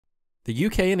The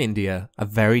UK and India are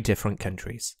very different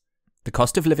countries. The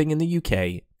cost of living in the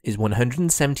UK is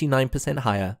 179%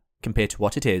 higher compared to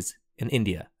what it is in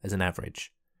India as an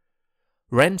average.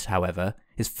 Rent, however,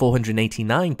 is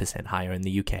 489% higher in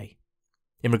the UK.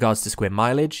 In regards to square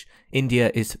mileage, India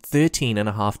is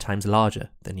 13.5 times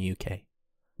larger than the UK.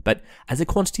 But as a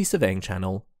quantity surveying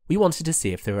channel, we wanted to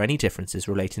see if there are any differences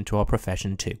relating to our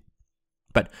profession too.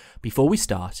 But before we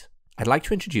start, I'd like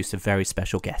to introduce a very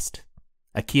special guest.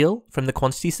 Akhil from the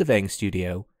Quantity Surveying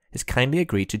Studio has kindly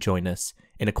agreed to join us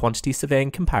in a quantity surveying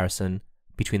comparison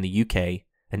between the UK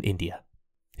and India.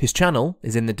 His channel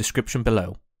is in the description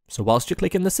below, so whilst you're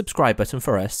clicking the subscribe button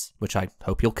for us, which I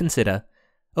hope you'll consider,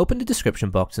 open the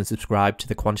description box and subscribe to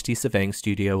the Quantity Surveying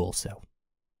Studio also.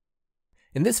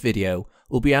 In this video,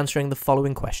 we'll be answering the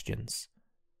following questions.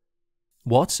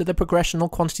 What are the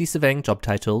progressional quantity surveying job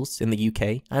titles in the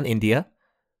UK and India?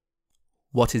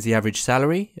 What is the average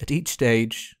salary at each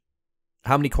stage?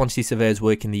 How many quantity surveyors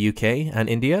work in the UK and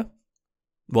India?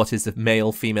 What is the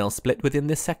male-female split within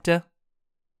this sector?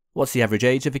 What's the average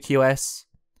age of a QS?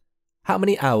 How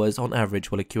many hours on average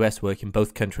will a QS work in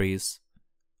both countries?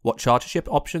 What chartership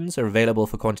options are available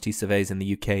for quantity surveys in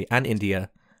the UK and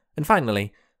India? And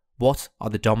finally, what are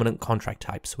the dominant contract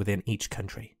types within each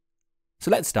country?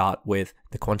 So let's start with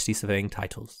the quantity surveying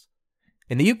titles.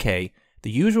 In the UK,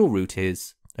 the usual route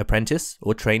is apprentice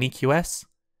or trainee QS,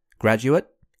 graduate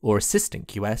or assistant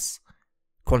QS,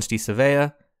 quantity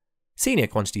surveyor, senior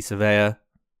quantity surveyor,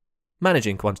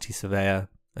 managing quantity surveyor,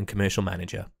 and commercial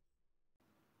manager.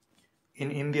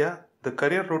 In India, the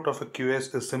career route of a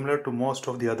QS is similar to most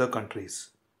of the other countries.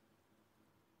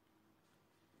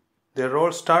 Their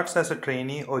role starts as a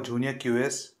trainee or junior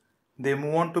QS, they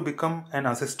move on to become an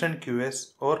assistant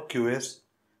QS or QS,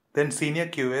 then senior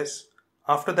QS,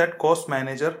 after that cost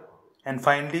manager, and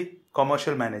finally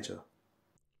commercial manager.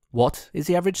 What is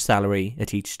the average salary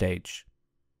at each stage?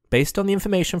 Based on the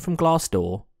information from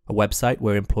Glassdoor, a website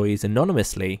where employees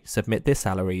anonymously submit their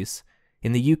salaries,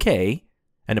 in the UK,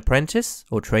 an apprentice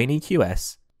or trainee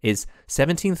QS is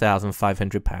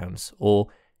 £17,500 or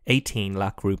 18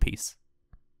 lakh rupees.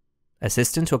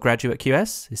 Assistant or graduate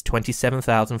QS is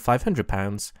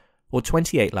 £27,500 or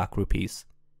 28 lakh rupees.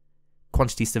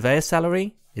 Quantity surveyor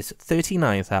salary is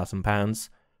 £39,000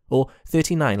 or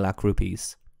 39 lakh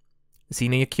rupees.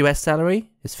 Senior QS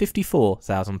salary is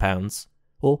 £54,000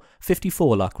 or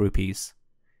 54 lakh rupees.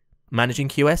 Managing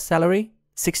QS salary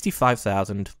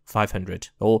 65,500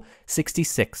 or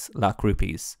 66 lakh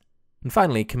rupees. And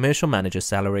finally, commercial manager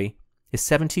salary is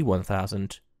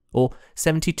 71,000 or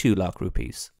 72 lakh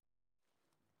rupees.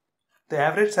 The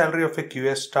average salary of a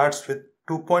QS starts with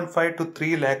 2.5 to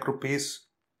 3 lakh rupees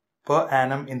per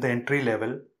annum in the entry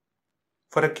level.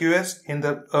 For a QS in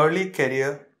the early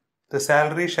career, the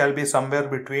salary shall be somewhere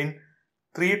between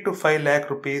 3 to 5 lakh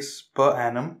rupees per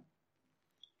annum.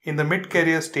 In the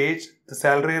mid-career stage, the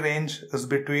salary range is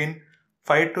between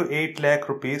 5 to 8 lakh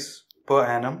rupees per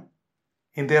annum.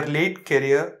 In their late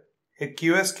career, a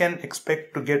QS can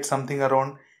expect to get something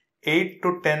around 8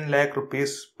 to 10 lakh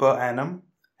rupees per annum.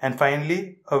 And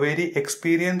finally, a very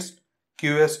experienced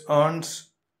QS earns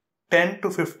 10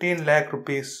 to 15 lakh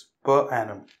rupees per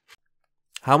annum.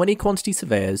 How many quantity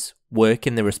surveyors work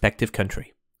in their respective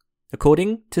country?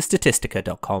 According to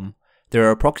Statistica.com, there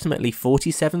are approximately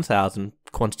 47,000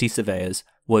 quantity surveyors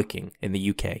working in the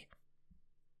UK.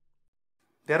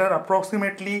 There are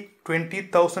approximately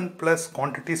 20,000 plus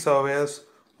quantity surveyors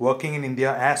working in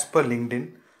India as per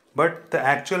LinkedIn, but the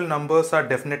actual numbers are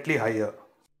definitely higher.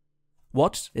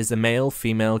 What is the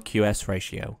male-female QS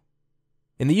ratio?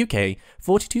 In the UK,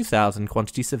 42,000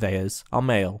 quantity surveyors are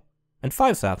male and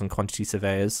 5,000 quantity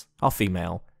surveyors are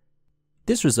female.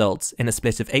 This results in a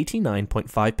split of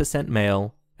 89.5%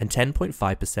 male and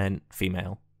 10.5%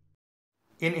 female.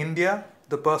 In India,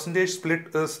 the percentage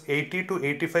split is 80 to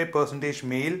 85%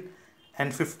 male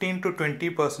and 15 to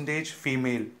 20%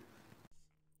 female.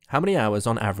 How many hours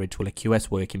on average will a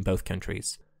QS work in both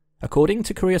countries? According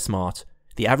to CareerSmart,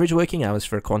 the average working hours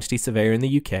for a quantity surveyor in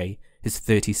the UK is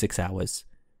 36 hours.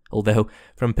 Although,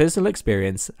 from personal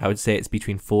experience, I would say it's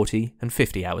between 40 and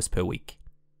 50 hours per week.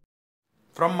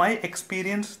 From my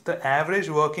experience, the average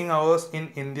working hours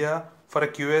in India for a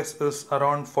QS is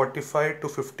around 45 to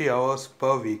 50 hours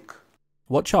per week.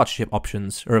 What chartership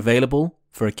options are available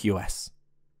for a QS?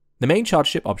 The main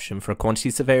chartership option for a quantity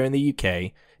surveyor in the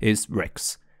UK is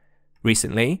RICS.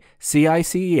 Recently,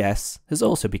 CICES has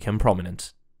also become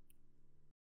prominent.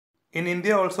 In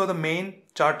India also the main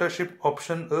chartership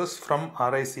option is from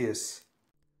RICS.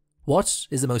 What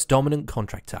is the most dominant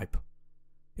contract type?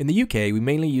 In the UK, we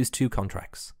mainly use two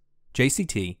contracts,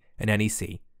 JCT and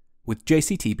NEC. with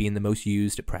JCT being the most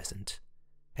used at present.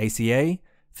 ACA,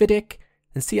 FIDIC,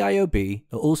 and CIOB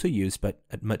are also used but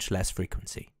at much less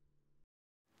frequency.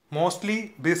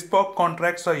 Mostly, bespoke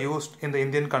contracts are used in the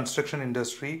Indian construction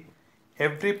industry.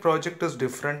 Every project is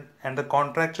different and the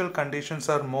contractual conditions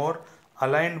are more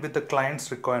aligned with the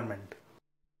client's requirement.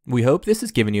 We hope this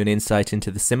has given you an insight into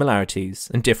the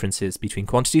similarities and differences between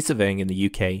quantity surveying in the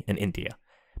UK and India.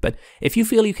 But if you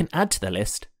feel you can add to the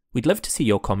list, we'd love to see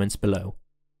your comments below.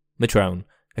 Matrone,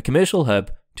 a commercial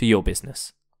hub to your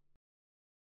business.